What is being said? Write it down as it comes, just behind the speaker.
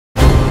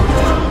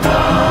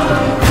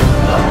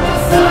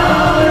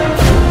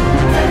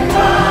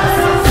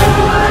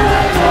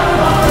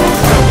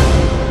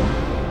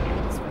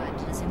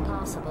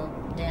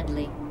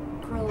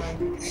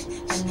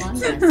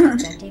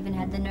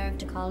nerve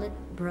to call it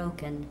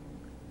broken.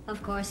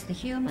 Of course, the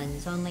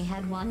humans only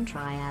had one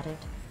try at it.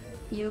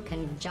 You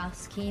can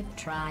just keep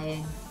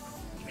trying.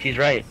 She's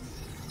right.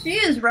 She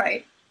is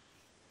right.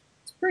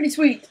 It's pretty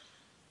sweet.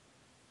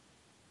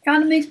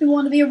 Kinda makes me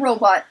want to be a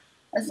robot,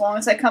 as long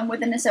as I come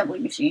with an assembly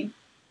machine.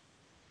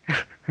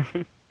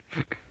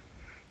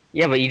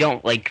 Yeah, but you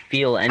don't, like,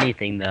 feel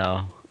anything,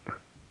 though.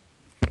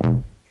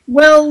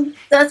 Well,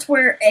 that's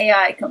where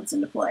AI comes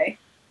into play.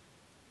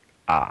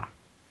 Ah,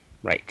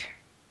 right.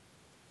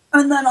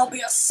 And then I'll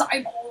be a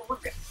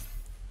cyborg.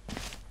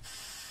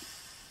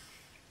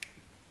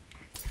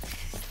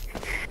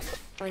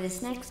 For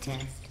this next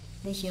test,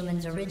 the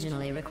humans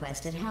originally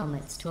requested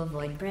helmets to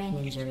avoid brain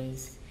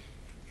injuries.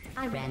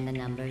 I ran the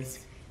numbers.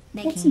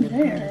 What's Making in the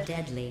there? boot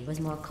deadly was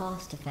more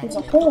cost-effective.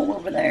 There's a hole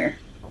over there.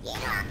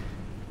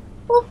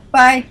 Oh,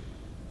 bye.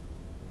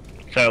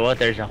 Sorry, what?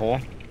 There's a hole?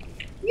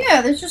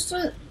 Yeah, there's just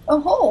a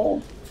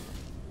hole.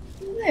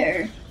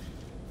 There.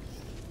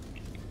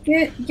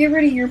 Get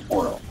rid of your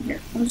portal. Here,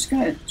 I'm just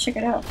gonna check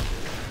it out.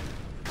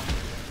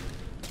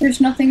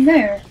 There's nothing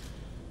there.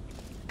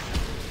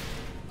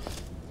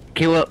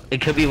 Okay, well,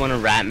 it could be one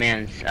of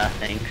Ratman's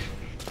things.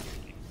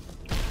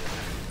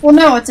 Well,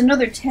 no, it's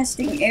another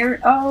testing area.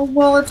 Oh,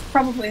 well, it's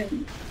probably...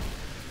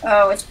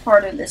 Oh, it's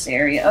part of this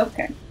area.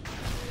 Okay.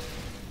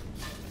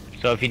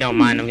 So if you don't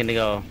mind, I'm gonna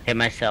go hit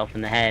myself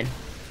in the head.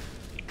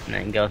 And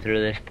then go through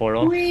this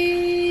portal.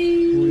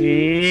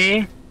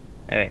 Whee!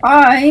 Alright.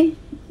 I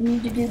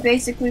need to do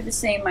basically the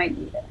same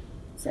idea.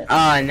 So,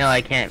 Oh, no,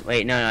 I can't.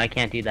 Wait, no, I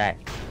can't do that.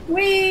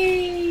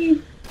 whee!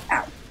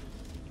 Ow.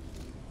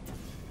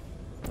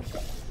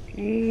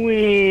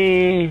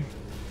 Wee.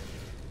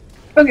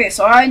 Okay,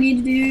 so I need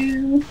to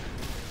do...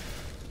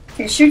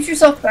 Okay, shoot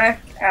yourself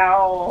back.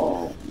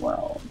 Ow.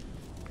 Well...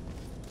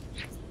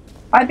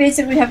 I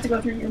basically have to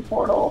go through your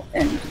portal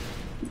and...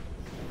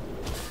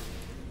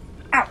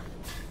 Ow.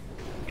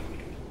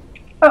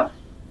 Oh.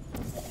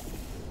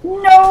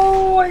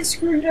 No! I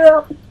screwed it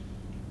up!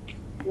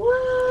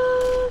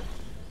 What?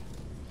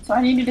 So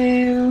I need to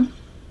do...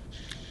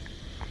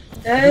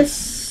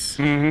 This...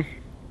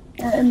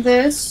 And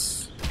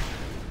this...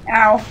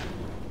 Ow.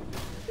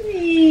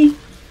 Whee!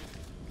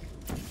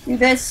 Do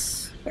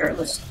this. Or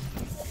let's...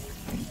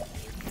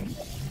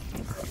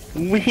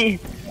 Wee.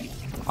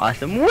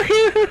 Awesome.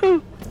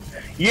 Woo!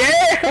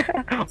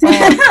 Yeah!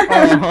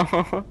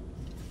 Oh.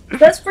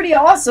 That's pretty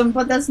awesome,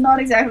 but that's not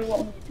exactly what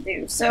we need to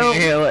do. So,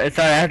 Here,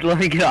 sorry, I have to let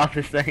me get off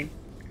this thing.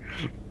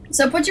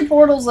 so put your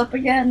portals up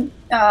again.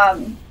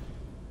 Okay,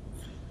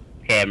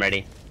 I'm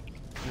ready.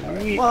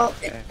 Well,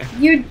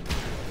 you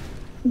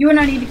and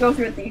I need to go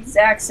through at the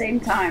exact same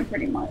time,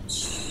 pretty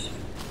much.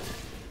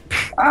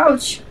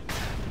 Ouch!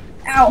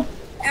 Ow!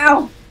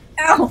 Ow!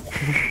 Ow!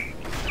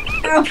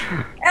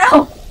 Ow!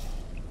 Ow!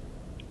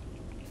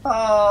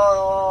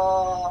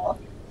 Oh!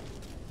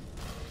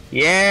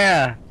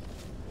 Yeah!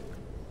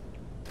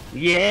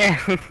 Yeah!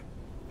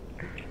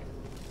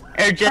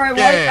 Air jester! Alright,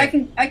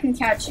 well, I can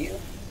catch you.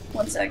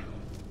 One sec.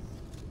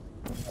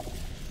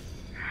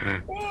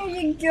 There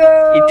you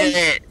go! You did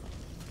it!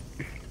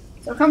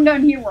 So come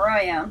down here where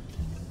I am.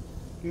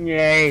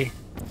 Yay!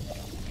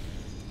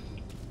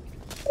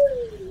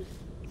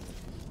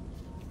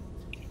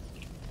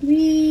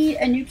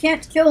 And you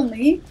can't kill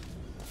me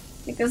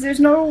because there's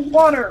no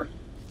water,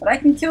 but I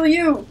can kill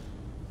you.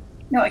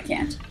 No, I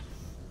can't.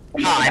 Oh,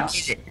 I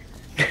beat it.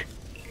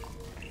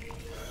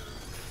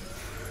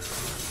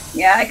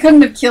 Yeah, I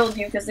couldn't have killed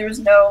you because there was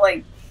no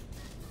like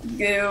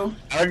goo.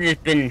 I would have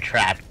just been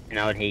trapped and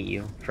I would hate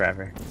you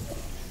forever.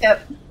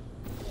 Yep.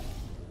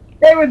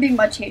 There would be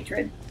much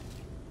hatred.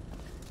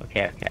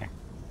 Okay, okay.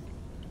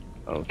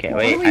 Okay, What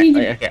wait. do we need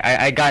to- Okay,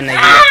 I got an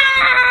idea.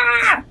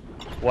 Ah!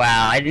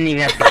 Wow, I didn't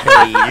even have to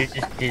kill you. You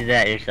just did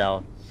that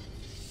yourself.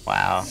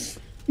 Wow.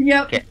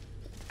 Yep. Okay.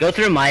 Go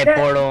through my That-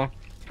 portal.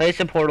 Place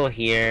a portal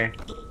here.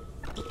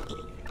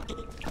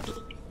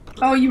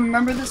 Oh, you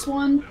remember this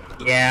one?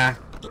 Yeah.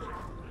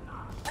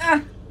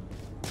 Ah!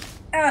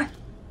 Ah!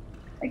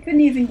 I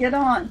couldn't even get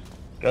on.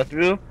 Go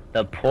through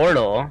the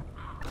portal.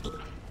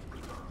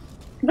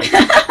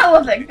 I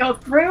love that. Go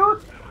through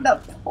the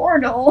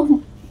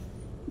portal.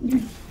 You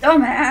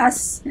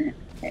dumbass.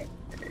 Okay.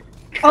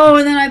 Oh,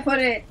 and then I put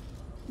it.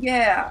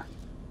 Yeah.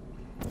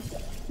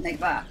 Like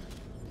that.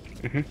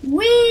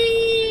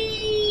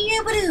 Wee!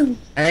 And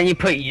then you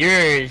put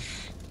yours.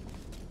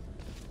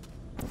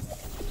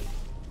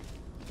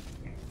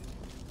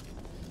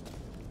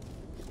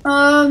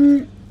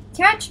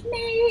 Catch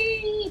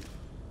me!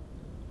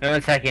 Wait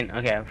 1 second.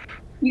 Okay.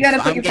 You gotta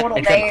So put your portal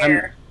I'm-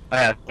 there.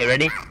 Okay,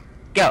 ready?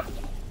 Go.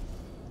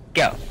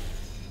 Go.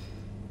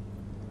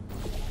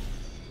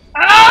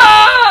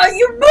 Ah!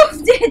 You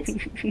moved it!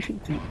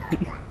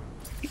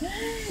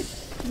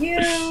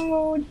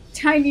 You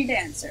tiny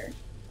dancer.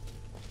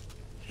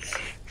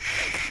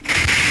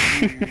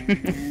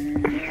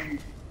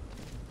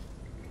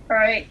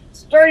 Alright,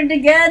 start it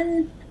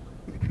again.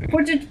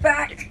 Put it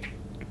back.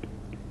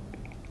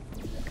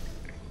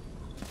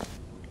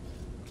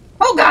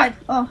 Oh god!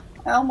 Oh,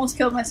 I almost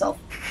killed myself.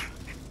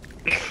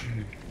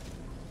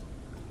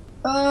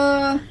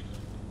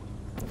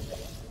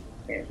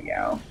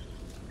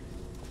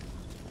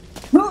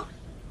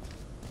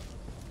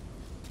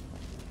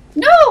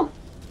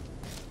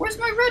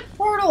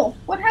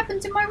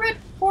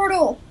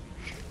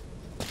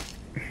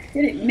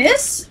 Did it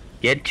miss?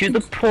 Get to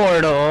the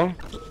portal.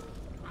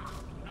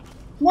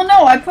 Well,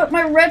 no, I put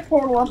my red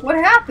portal up. What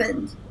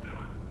happened?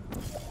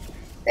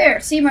 There,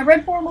 see, my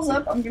red portal's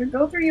up. I'm gonna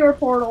go through your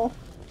portal.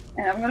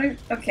 And I'm gonna...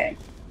 Okay.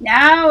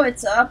 Now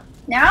it's up.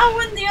 Now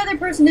when the other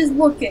person is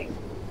looking.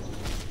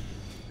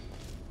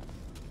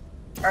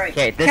 Alright,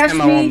 Okay, this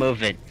time I won't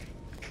move it.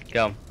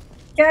 Go.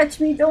 Catch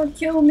me, don't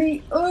kill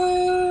me.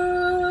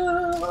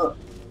 Oh!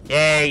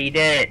 Yay, you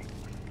did it.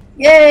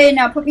 Yay,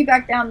 now put me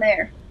back down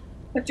there.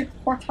 Put your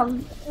portal...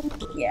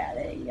 Yeah,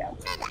 there you go.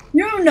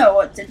 You know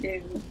what to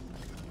do.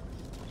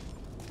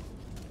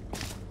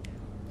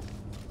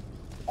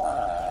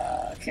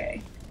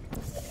 Okay.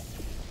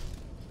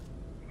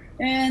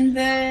 And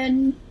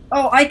then...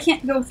 Oh, I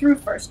can't go through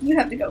first. You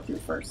have to go through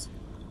first.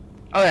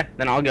 Okay,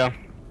 then I'll go.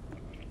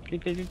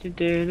 And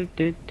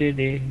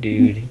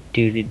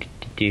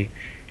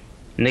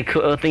the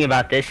cool thing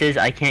about this is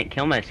I can't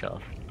kill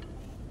myself.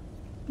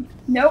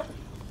 Nope,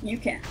 you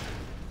can't.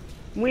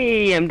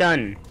 Whee, I'm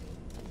done.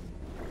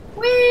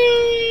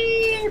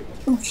 Whee!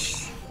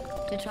 Oosh.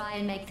 To try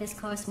and make this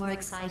course more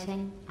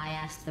exciting, I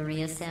asked the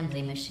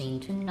reassembly machine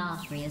to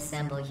not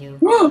reassemble you.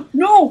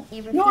 No!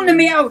 He No, let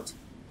me out!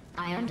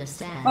 I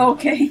understand.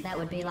 Okay. That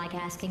would be like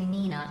asking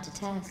me not to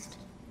test.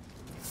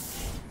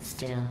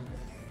 Still,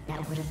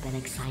 that would have been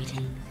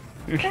exciting.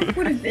 That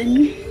would have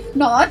been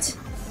not.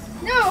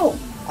 No!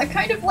 I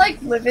kind of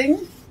like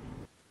living.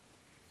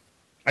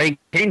 Are you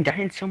kidding?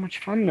 Dying's so much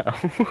fun though.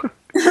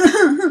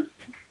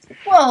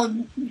 Well,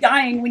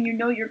 dying when you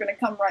know you're gonna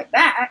come right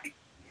back.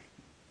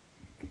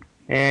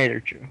 Yeah, they're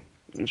true.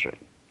 That's right.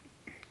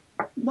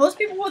 Most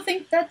people will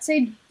think that's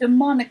a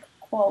demonic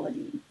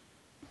quality.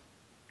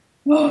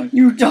 Oh,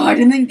 you died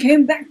and then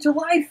came back to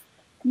life.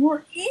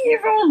 You're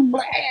evil.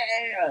 Blah.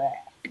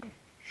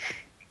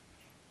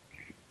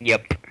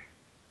 Yep.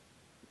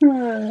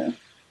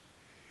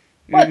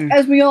 But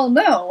as we all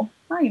know,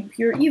 I am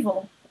pure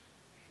evil.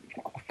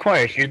 Of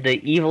course, you're the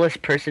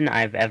evilest person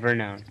I've ever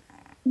known.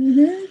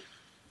 Mm-hmm.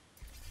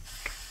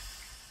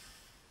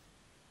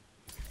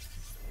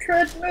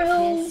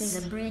 Treadmills. This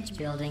is a bridge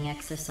building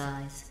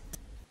exercise.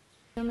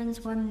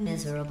 Humans were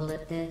miserable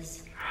at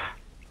this.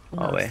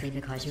 Oh, Mostly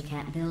because you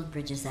can't build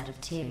bridges out of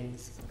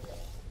tears.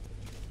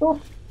 Oh.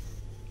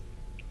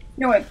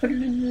 No, wait, put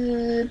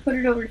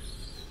it over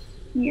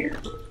here.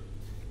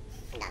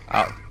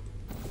 Oh.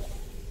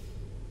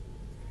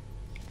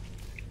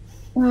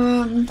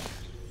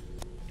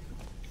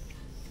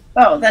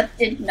 Oh, that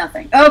did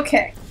nothing.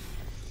 Okay.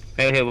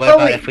 Okay, what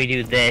about if we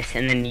do this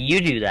and then you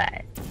do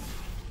that?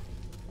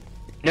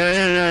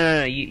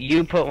 No.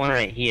 You put one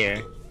right here,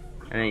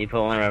 and then you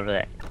put one over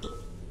there.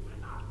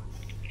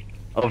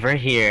 Over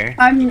here.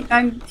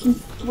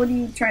 What are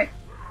you trying?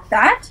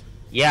 That?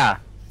 Yeah.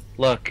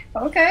 Look.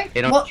 Okay.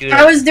 They don't Well, shoot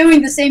I it. was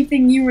doing the same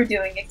thing you were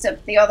doing,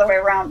 except the other way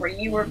around, where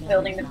you were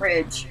building the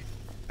bridge.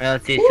 Well,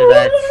 let's see. So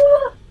that's.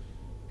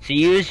 So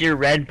use your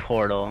red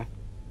portal.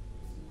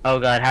 Oh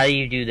God, how do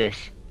you do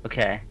this?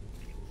 Okay.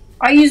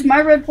 I use my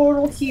red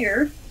portal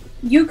here.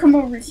 You come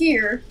over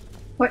here,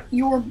 put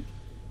your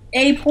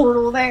A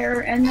portal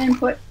there, and then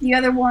put the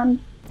other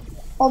one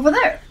over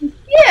there.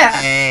 Yeah.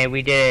 Hey,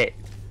 we did it.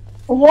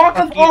 A walk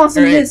of Fuck you,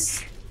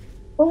 awesomeness.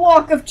 A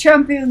walk of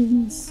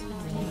champions.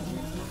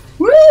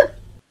 Woo!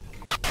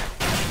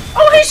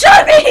 Oh, he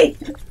shot me!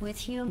 With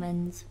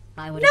humans,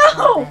 I would No! have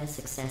called that a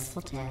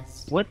successful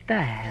test. What the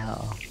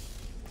hell?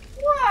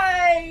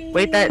 Why?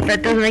 Wait, that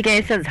doesn't make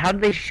any sense. How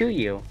did they shoot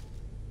you?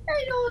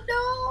 I don't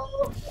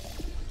know.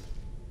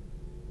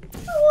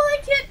 Well, I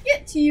can't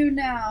get to you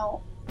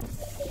now.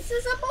 This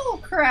is a bull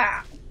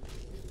crap.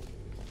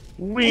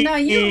 And now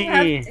you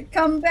have to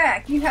come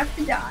back. You have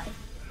to die.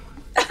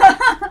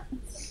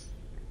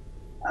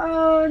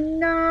 Oh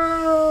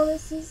no,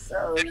 this is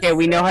so Okay,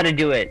 we know how to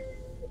do it.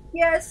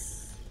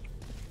 Yes.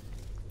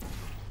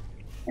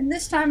 And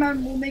this time I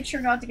will make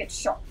sure not to get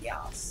shot.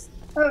 Yes.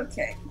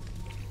 Okay.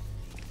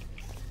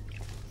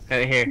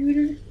 Over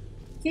here.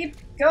 Keep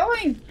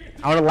going.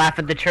 I want to laugh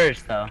at the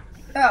turrets though.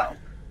 Oh.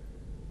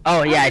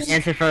 Oh yeah, I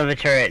danced in front of a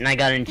turret and I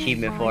got an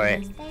achievement for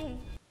it.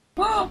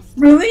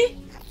 Really?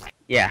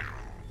 Yeah.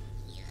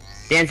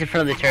 Dance in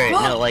front of the turret.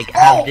 No, like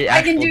have the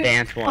I can actual do,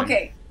 dance one.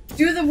 Okay,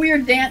 do the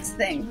weird dance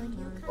thing.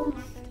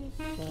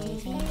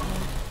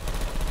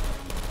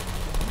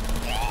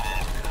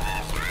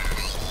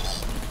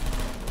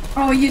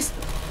 Oh,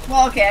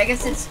 well, okay, I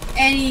guess it's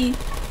any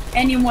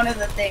one of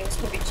the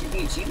things will get you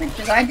the achievement,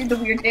 because I did the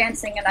weird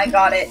dancing and I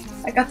got it.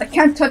 I got the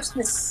can't touch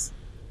this.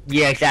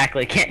 Yeah,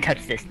 exactly. Can't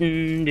touch this.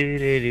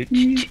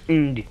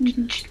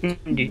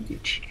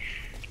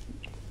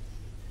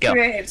 Go.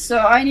 Okay, so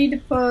I need to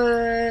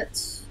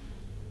put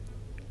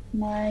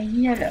my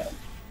yellow.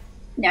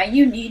 Now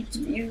you need to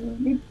do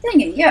the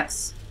thingy,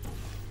 yes.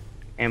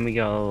 And we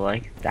go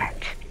like that.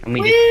 And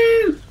we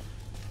Woo!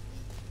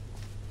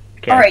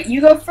 Okay. Alright, you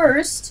go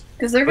first,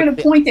 because they're going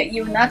to point at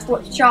you, and that's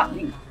what shot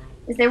me.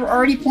 Is they were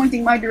already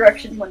pointing my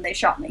direction when they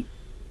shot me.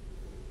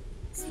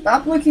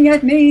 Stop looking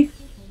at me.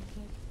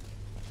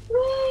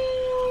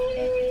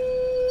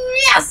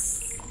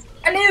 Yes!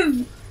 I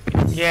live!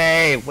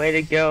 Yay! Way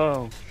to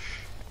go!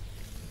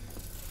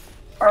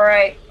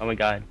 Alright. Oh my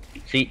god.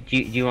 So do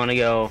you want to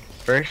go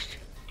first?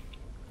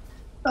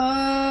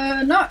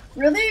 Not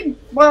really.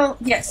 Well,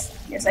 yes.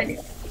 Yes, I do.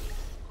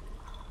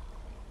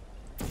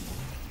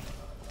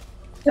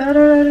 Da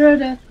da da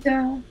da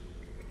da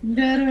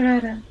da da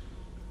da.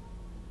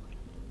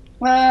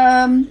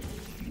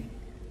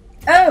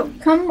 Oh,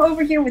 come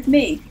over here with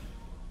me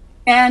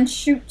and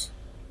shoot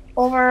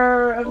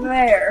over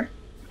there.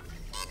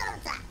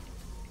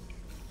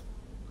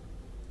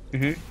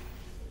 Mhm.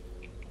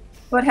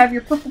 But have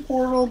your purple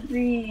portal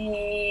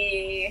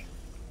be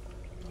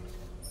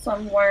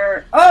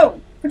somewhere.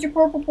 Oh, put your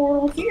purple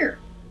portal here.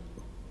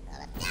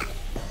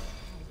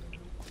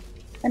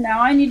 And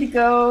now I need to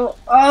go.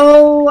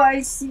 Oh,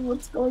 I see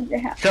what's going to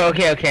happen. So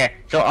okay.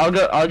 So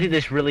I'll do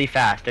this really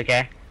fast,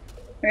 okay?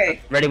 Okay.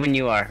 Ready when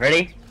you are.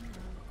 Ready?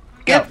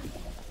 Go. Yep.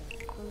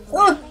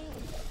 Oh,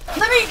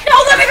 let me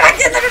back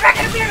in. Let me back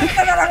in.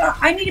 No.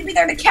 I need to be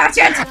there to catch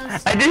it.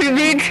 I didn't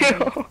mean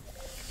to.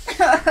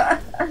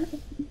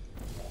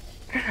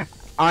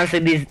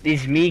 Honestly,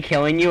 these me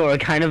killing you are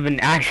kind of an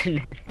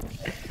accident.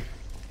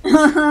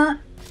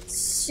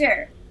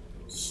 Sure.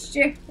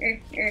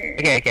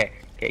 Okay.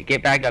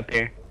 Get back up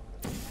here.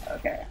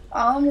 Okay,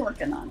 I'm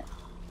working on it.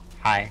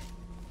 Hi.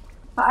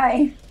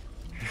 Hi.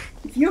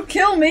 If you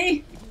kill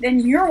me, then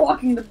you're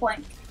walking the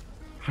plank.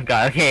 Oh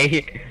god.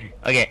 Okay.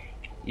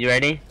 You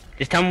ready?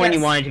 Just tell me when you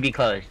want it to be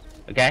closed.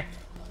 Okay.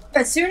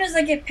 As soon as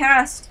I get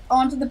past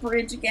onto the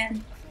bridge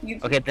again, you.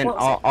 Okay. Then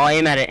close I'll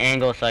aim at an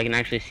angle so I can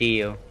actually see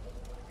you.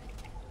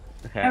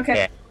 Okay.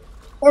 Okay.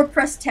 Or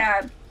press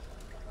tab.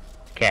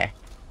 Okay.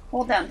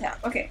 Hold down tab.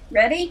 Okay,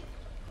 ready?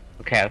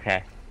 Okay.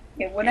 Okay,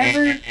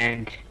 whatever.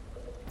 And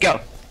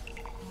go.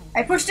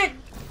 I pushed it.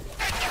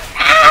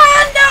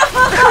 Ah, no!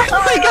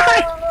 Oh my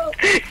god!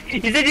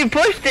 You said you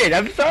pushed it.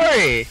 I'm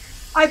sorry.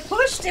 I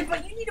pushed it,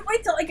 but you need to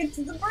wait till I get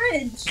to the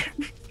bridge.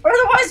 Or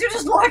otherwise, you're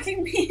just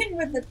locking me in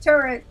with the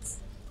turrets.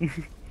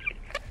 Okay,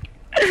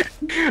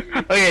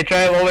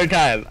 try it one more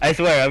time. I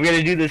swear, I'm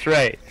gonna do this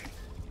right.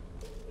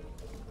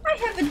 I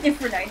have a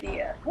different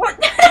idea.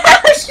 What?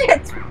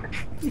 Shit!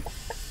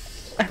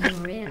 You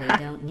really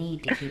don't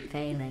need to keep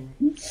failing.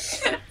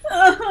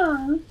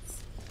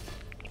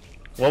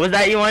 What was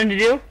that you wanted to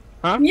do?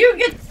 Huh? You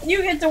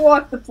get to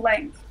walk the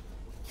plank.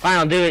 Fine,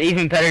 I'll do an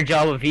even better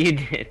job if you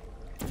did.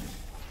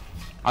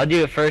 I'll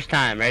do it first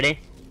time. Ready?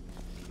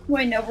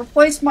 Wait, no.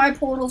 Replace my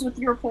portals with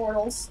your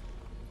portals.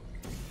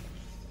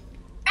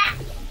 Ah!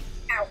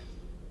 Ow.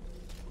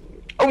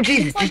 Oh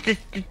Jesus! Like,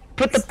 just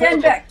put the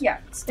stand portal. back. Yeah,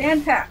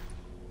 stand back.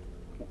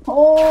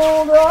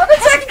 Hold on a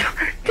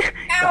second.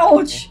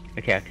 Ouch!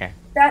 Okay.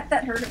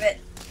 That hurt a bit.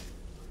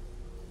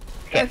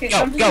 Okay, so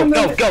I'm just go.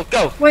 gonna move it.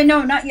 Go. Wait,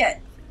 no, not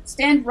yet.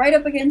 Stand right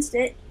up against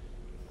it.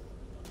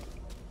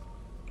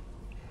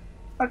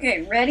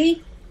 Okay,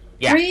 ready?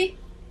 Yeah. 3,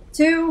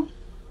 2,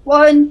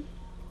 1,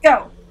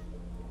 go.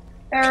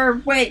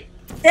 Wait.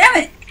 Damn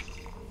it!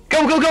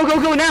 Go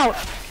now!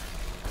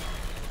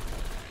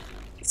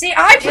 See,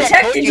 I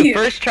protected you.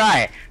 First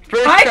try.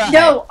 Try.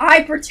 No,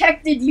 I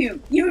protected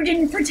you. You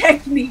didn't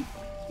protect me.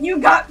 You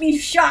got me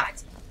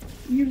shot.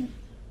 You.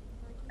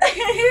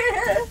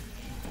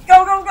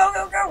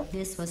 Go.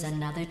 This was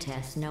another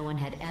test no one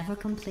had ever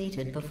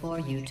completed before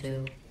you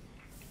two.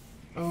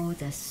 Oh,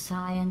 the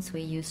science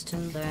we used to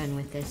learn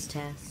with this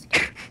test.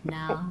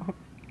 Now,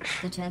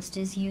 the test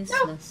is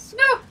useless.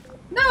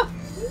 No.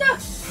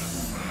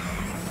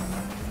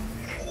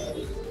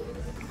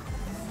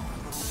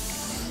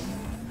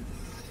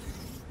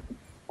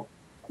 I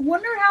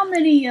wonder how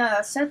many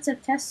sets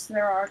of tests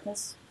there are,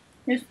 because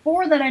there's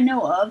 4 that I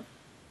know of,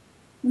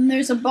 and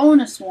there's a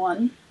bonus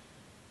one,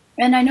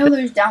 and I know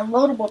there's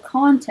downloadable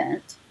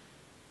content.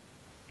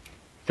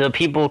 So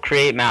people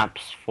create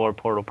maps for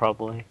Portal,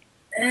 probably.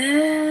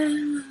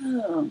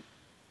 Oh.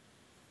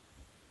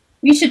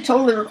 We should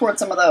totally record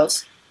some of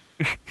those.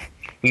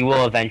 We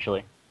will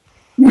eventually.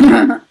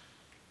 How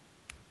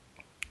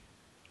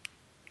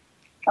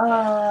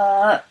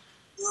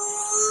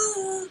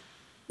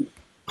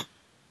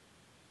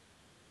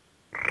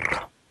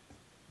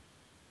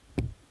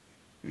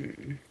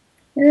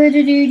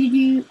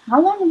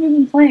long have you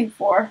been playing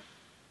for?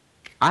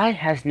 I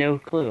has no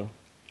clue.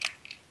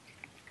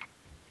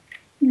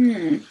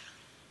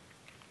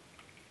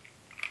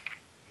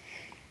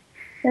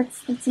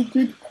 That's a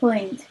good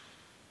point.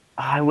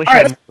 I wish I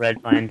had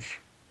red lines.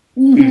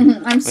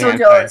 I'm so Yeah,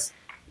 jealous.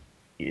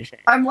 You say.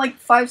 I'm like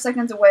 5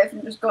 seconds away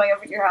from just going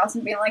over to your house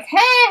and being like, "Hey,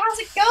 how's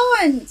it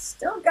going?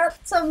 Still got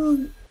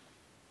some."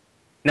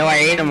 No, I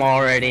ate them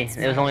already.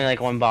 It was only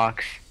like 1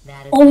 box.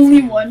 That is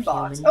Only the 1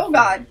 box. Oh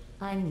God.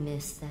 I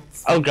miss that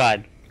stuff. Oh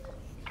god.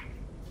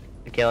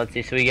 Okay, let's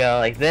see. So we go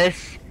like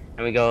this,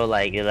 and we go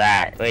like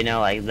that. Wait, no,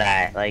 like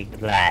that.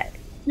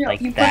 No,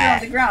 Like you that. put it on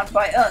the ground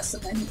by us,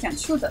 and then he can't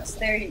shoot us.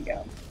 There you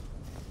go.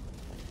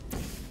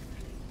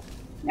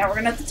 Now we're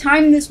gonna have to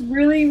time this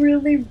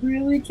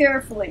really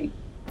carefully.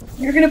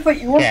 You're gonna put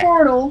your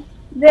portal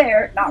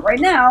there, not right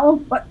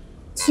now, but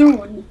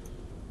soon.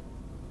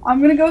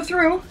 I'm gonna go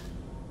through,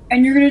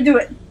 and you're gonna do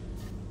it.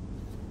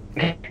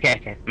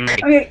 Okay. I'm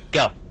ready. Okay.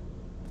 Go.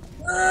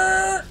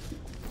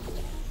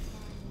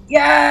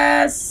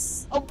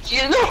 Yes! Oh,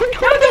 you No,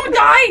 don't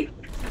die!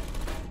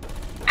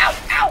 Ow,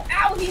 ow,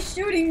 ow, he's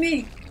shooting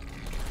me!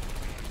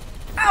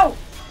 Ow!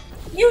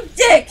 You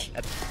dick!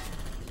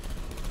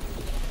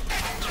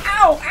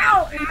 Ow,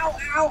 ow, ow,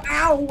 ow,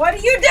 ow! What are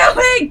you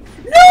doing?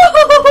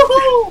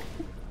 No!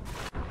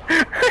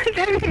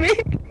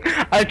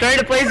 I was trying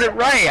to place it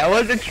right. I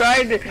wasn't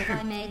trying to. If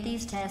I made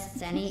these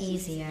tests any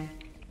easier,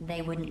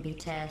 they wouldn't be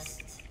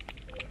tests.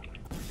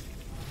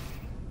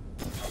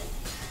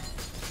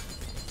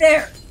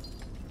 There!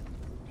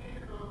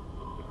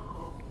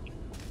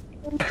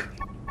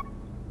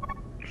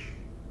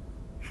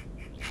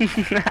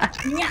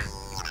 Yeah.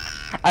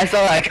 I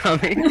saw that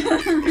coming.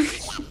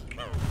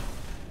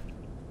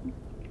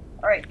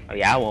 Alright. Oh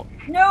yeah, well.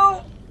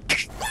 No!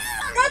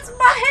 That's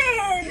my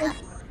head!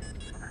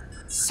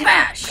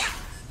 Smash!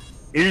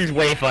 This is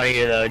way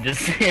funnier though.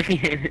 Just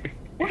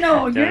Well,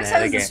 no, Don't yours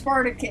has okay. the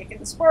Sparta kick, and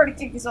the Sparta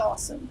kick is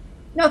awesome.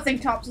 Nothing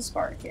tops a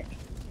Sparta kick.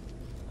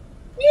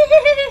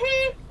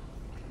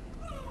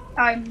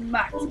 I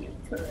mocked you,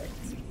 correct.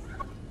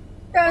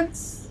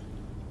 Dance.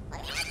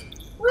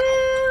 Woo!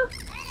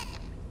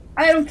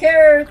 I don't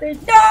care.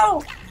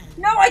 No!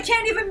 No, I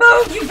can't even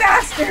move, you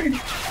bastard!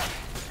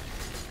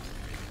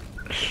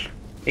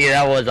 Yeah,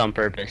 that was on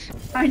purpose.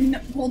 I know.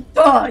 Well,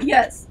 duh,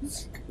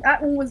 yes.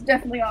 That one was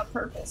definitely on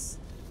purpose.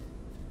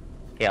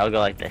 Okay, I'll go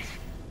like this.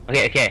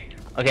 Okay.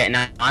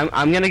 Now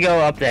I'm gonna go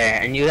up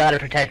there, and you gotta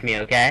protect me,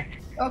 okay?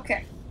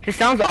 Okay. This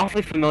sounds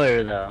awfully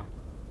familiar though.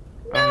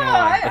 No, I don't know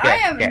why. I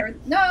haven't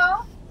heard.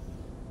 No.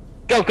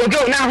 Go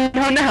now!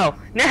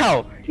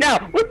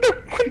 What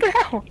the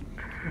hell?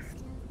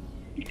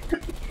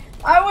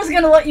 I was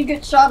gonna let you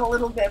get shot a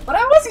little bit, but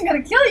I wasn't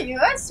gonna kill you,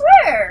 I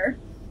swear!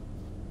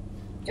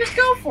 Just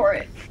go for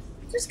it.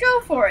 Just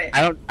go for it.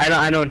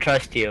 I don't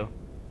trust you.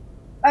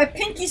 I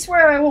pinky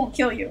swear I won't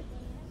kill you.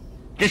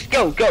 Just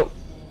go!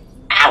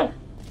 Ow!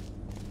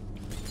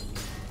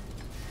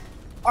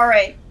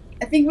 Alright.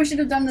 I think we should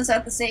have done this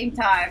at the same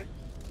time.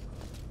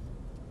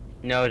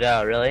 No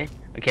doubt, really?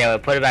 Okay, well,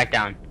 put it back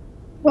down.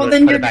 Well, Put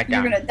then it you're back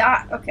down. gonna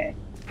die. Okay.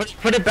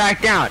 Put it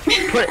back down.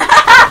 Put it.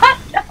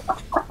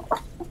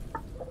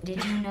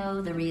 Did you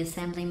know the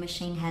reassembly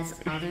machine has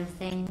other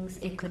things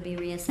it could be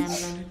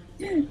reassembling?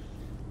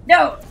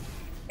 No!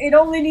 It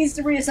only needs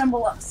to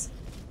reassemble us.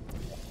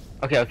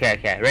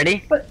 Okay.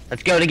 Ready? But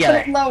Let's go together.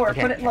 Put it lower,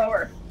 Okay. put it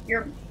lower.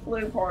 Your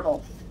blue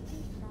portal.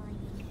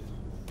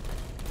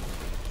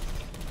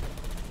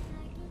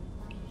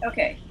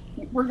 Okay.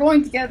 We're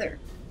going together.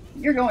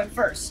 You're going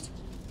first.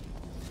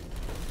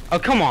 Oh,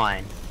 come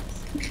on.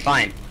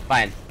 Fine.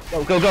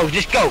 Go.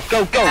 Just go.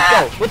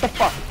 What the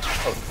fuck?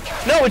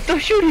 Oh. No, it's still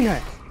shooting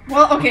us.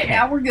 Well, okay,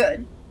 now we're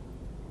good.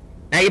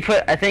 Now you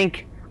put, I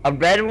think, a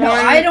red one. No,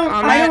 I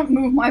on that. don't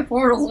move my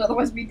portals,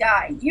 otherwise we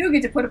die. You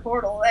get to put a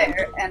portal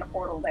there and a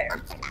portal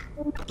there.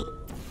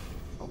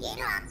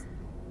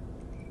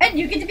 And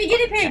you get to be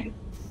guinea pig.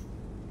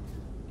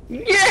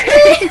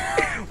 Yay!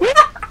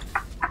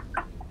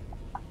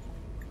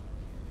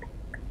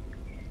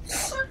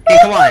 Okay,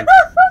 come on.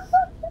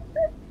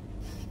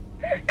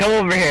 Come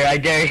over here, I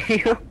dare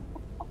you.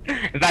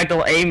 In fact,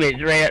 I'll aim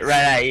it right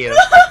at you.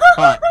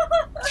 Come on.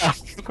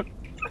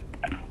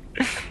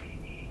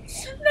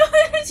 No,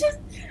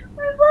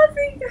 I'm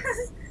laughing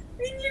because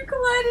you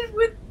collided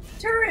with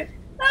turret.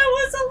 That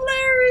was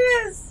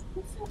hilarious.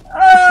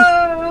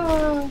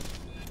 Oh.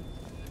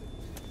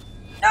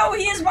 No,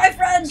 he is my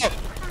friend.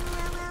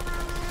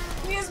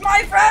 He is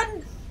my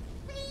friend.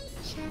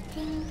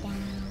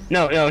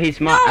 No, he's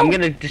my. No, I'm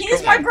gonna destroy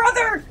he's my him.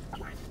 brother.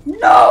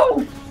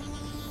 No.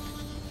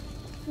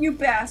 You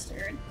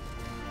bastard.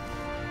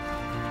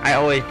 I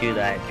always do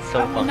that. It's so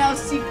I will fun. now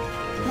seek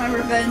my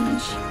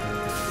revenge.